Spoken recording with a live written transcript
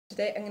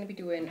Today I'm going to be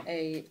doing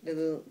a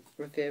little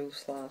review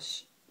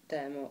slash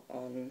demo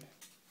on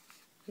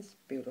this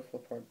beautiful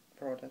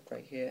product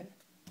right here,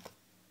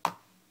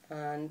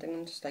 and I'm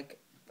going to just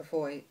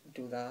before I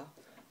do that,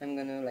 I'm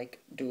going to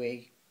do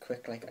a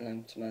quick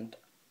announcement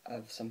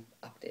of some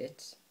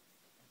updates.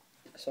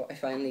 So I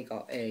finally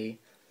got a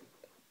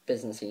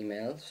business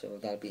email, so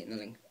that'll be in the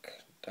link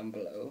down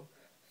below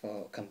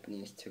for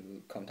companies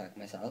to contact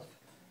myself,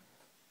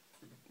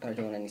 but I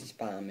don't want any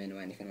spamming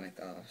or anything like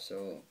that,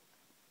 so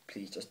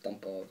please just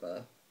dump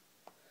over.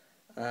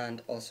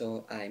 And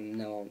also I'm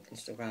now on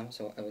Instagram,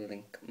 so I will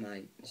link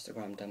my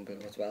Instagram down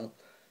below as well,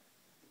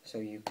 so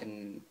you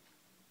can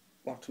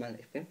watch my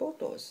life in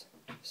photos.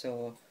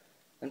 So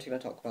I'm just going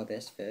to talk about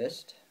this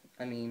first.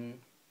 I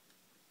mean,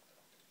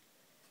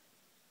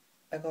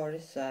 I got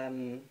this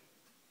in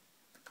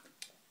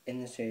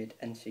the shade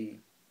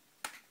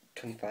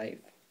NC25,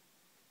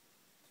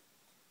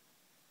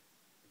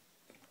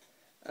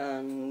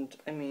 and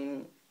I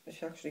mean,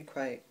 it's actually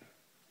quite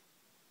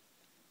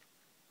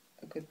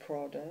a good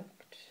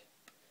product.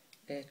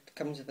 It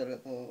comes with a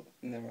little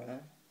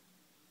mirror,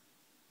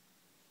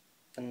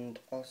 and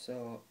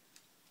also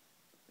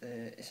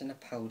it's in a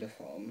powder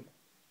form,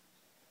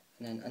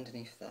 and then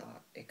underneath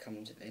that it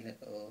comes with a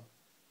little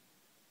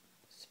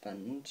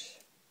sponge,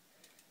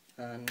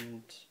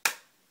 and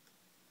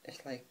it's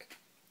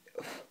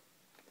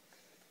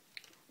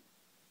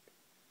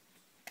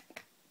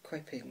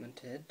quite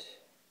pigmented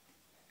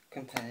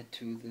compared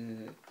to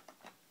the,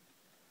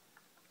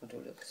 I'll do a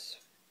little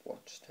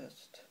swatch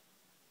test.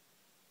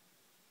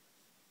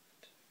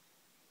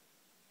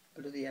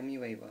 I'll do the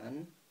MUA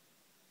one,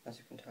 as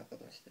you can tell by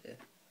this there.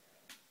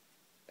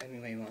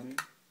 MUA one,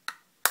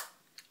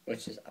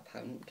 which is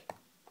 £1,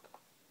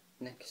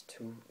 next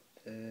to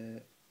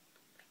the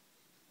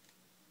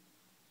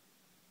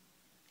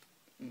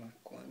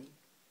MAC one,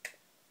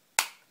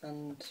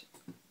 and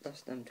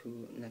that's them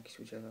two next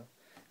to each other.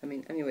 I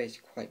mean, MUA is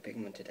quite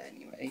pigmented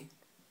anyway,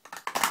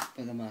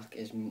 but the MAC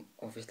is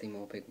obviously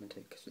more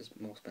pigmented because it's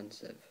more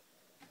expensive,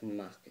 and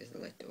MAC is the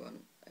lighter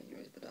one, and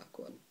MUA is the dark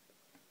one.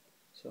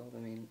 So I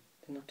mean,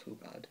 they're not too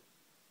bad.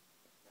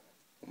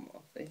 One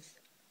more face.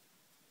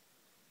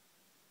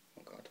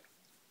 Oh god.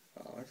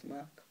 Oh, it's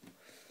MAC.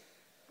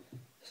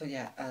 So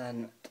yeah,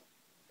 and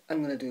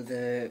I'm gonna do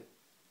the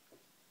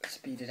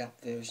speeded up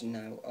version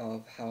now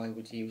of how I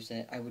would use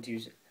it. How I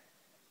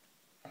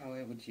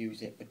would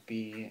use it would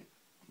be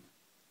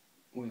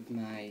with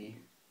my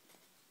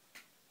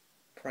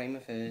primer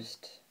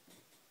first,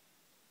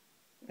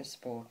 my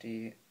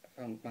sporty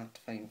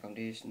mattifying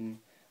foundation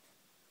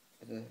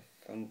with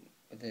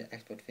the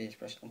expert face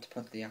brush, and to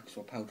put the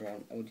actual powder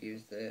on I would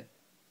use the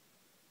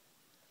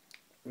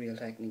Real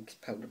Techniques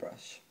powder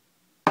brush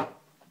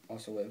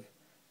also with,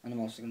 and I'm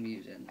also going to be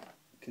using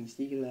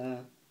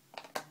concealer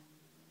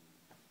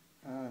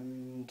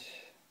and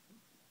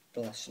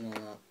blush and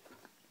all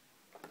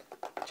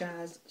that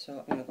jazz.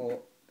 So I'm going to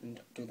go and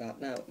do that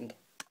now, and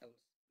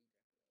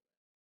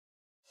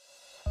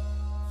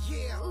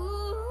yeah,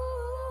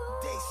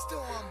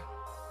 Daystorm,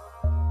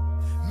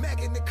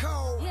 Megan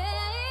Nicole.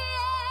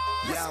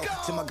 Yo,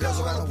 to my girls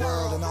around the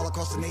world and all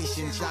across the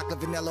nation, chocolate,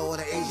 vanilla, or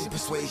the Asian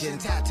persuasion,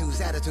 tattoos,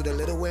 attitude, a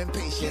little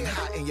impatient,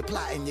 hot and you're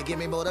plotting, you give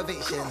me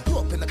motivation. You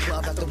up in the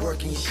club after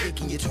working, you're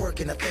shaking, you're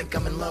twerking, I think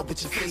I'm in love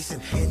with your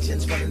facing.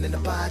 Engines running and the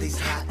body's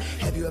hot.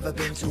 Have you ever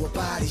been to a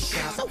body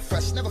shop? So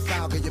fresh, never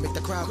foul, girl, you make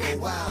the crowd go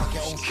wild. Like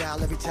your own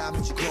style every time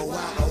that you grow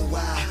out. Oh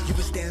wow, you've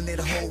been standing there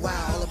the whole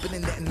while, all up in the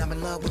net, and I'm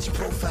in love with your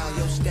profile,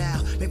 your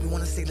style. Make me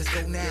wanna say let's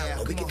go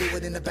now. We can do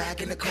it in the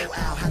back in the cold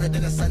out, hotter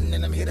than the sun,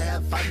 and I'm here to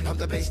have fun. Pump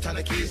the bass, turn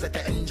the keys, let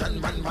the engine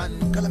run,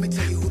 run. Girl, let me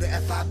tell you who the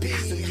F.I.B.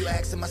 So you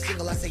asking my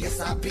single, I say yes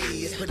I be.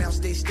 It's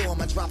pronounced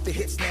Daystorm, I drop the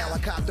hits now. I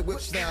cop the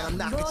whips now, I'm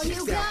knocking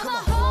chicks down. Come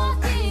on.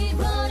 Heartbeat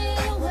running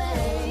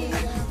away,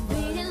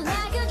 beating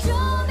like a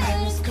drum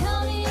and it's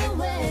coming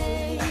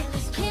away.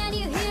 Can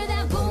you hear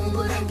that boom,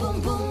 boom,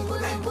 boom, boom,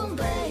 boom, boom,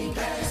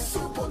 bass?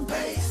 Super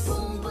bass,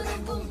 boom,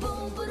 boom, boom,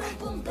 boom, boom,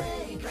 boom,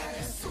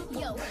 bass.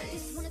 Yo,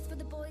 this one is for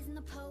the boys in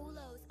the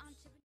polos.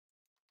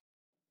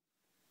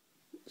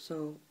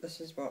 so this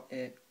is what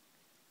it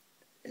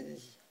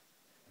is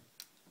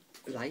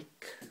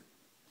like.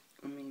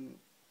 I mean,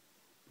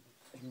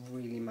 it's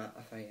really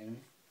mattifying,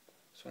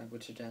 so I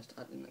would suggest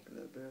adding a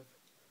little bit of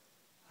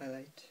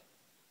highlight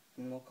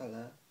and more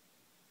colour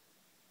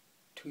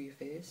to your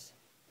face.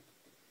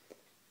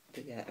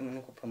 But yeah, I'm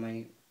gonna go put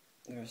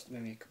the rest of my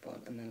makeup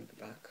on, and then I'll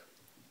be back.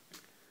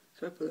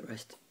 So I put the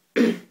rest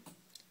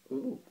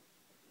ooh.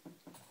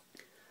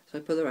 So I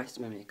put the rest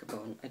of my makeup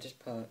on. I just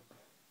put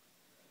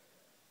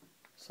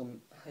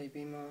some high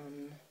beam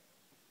on,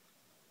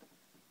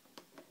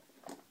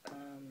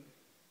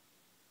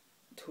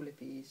 two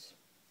lippies,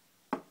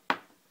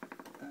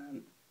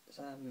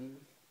 some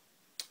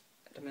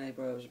to my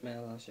eyebrows, my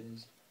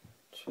eyelashes,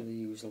 just for the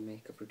usual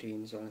makeup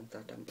routine, so I'll link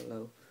that down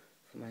below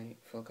for my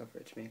full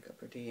coverage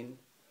makeup routine.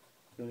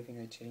 The only thing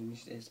I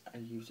changed is I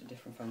used a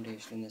different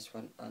foundation in this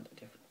one and a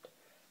different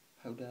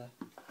powder.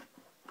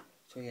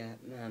 So yeah,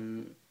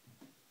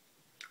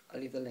 I'll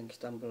leave the links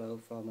down below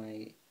for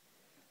my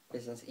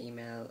business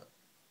email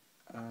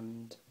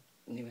and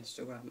new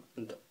Instagram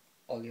and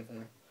all the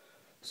other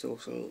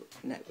social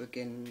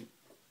networking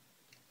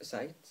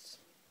sites.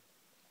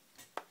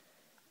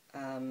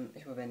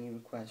 If you have any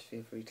requests,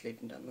 feel free to leave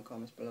them down in the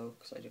comments below,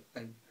 because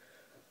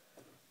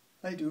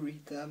I do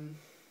read them.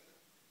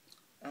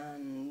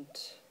 And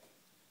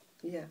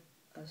yeah,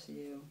 I'll see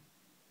you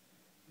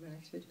in my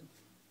next video.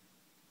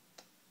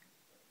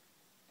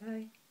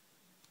 Bye.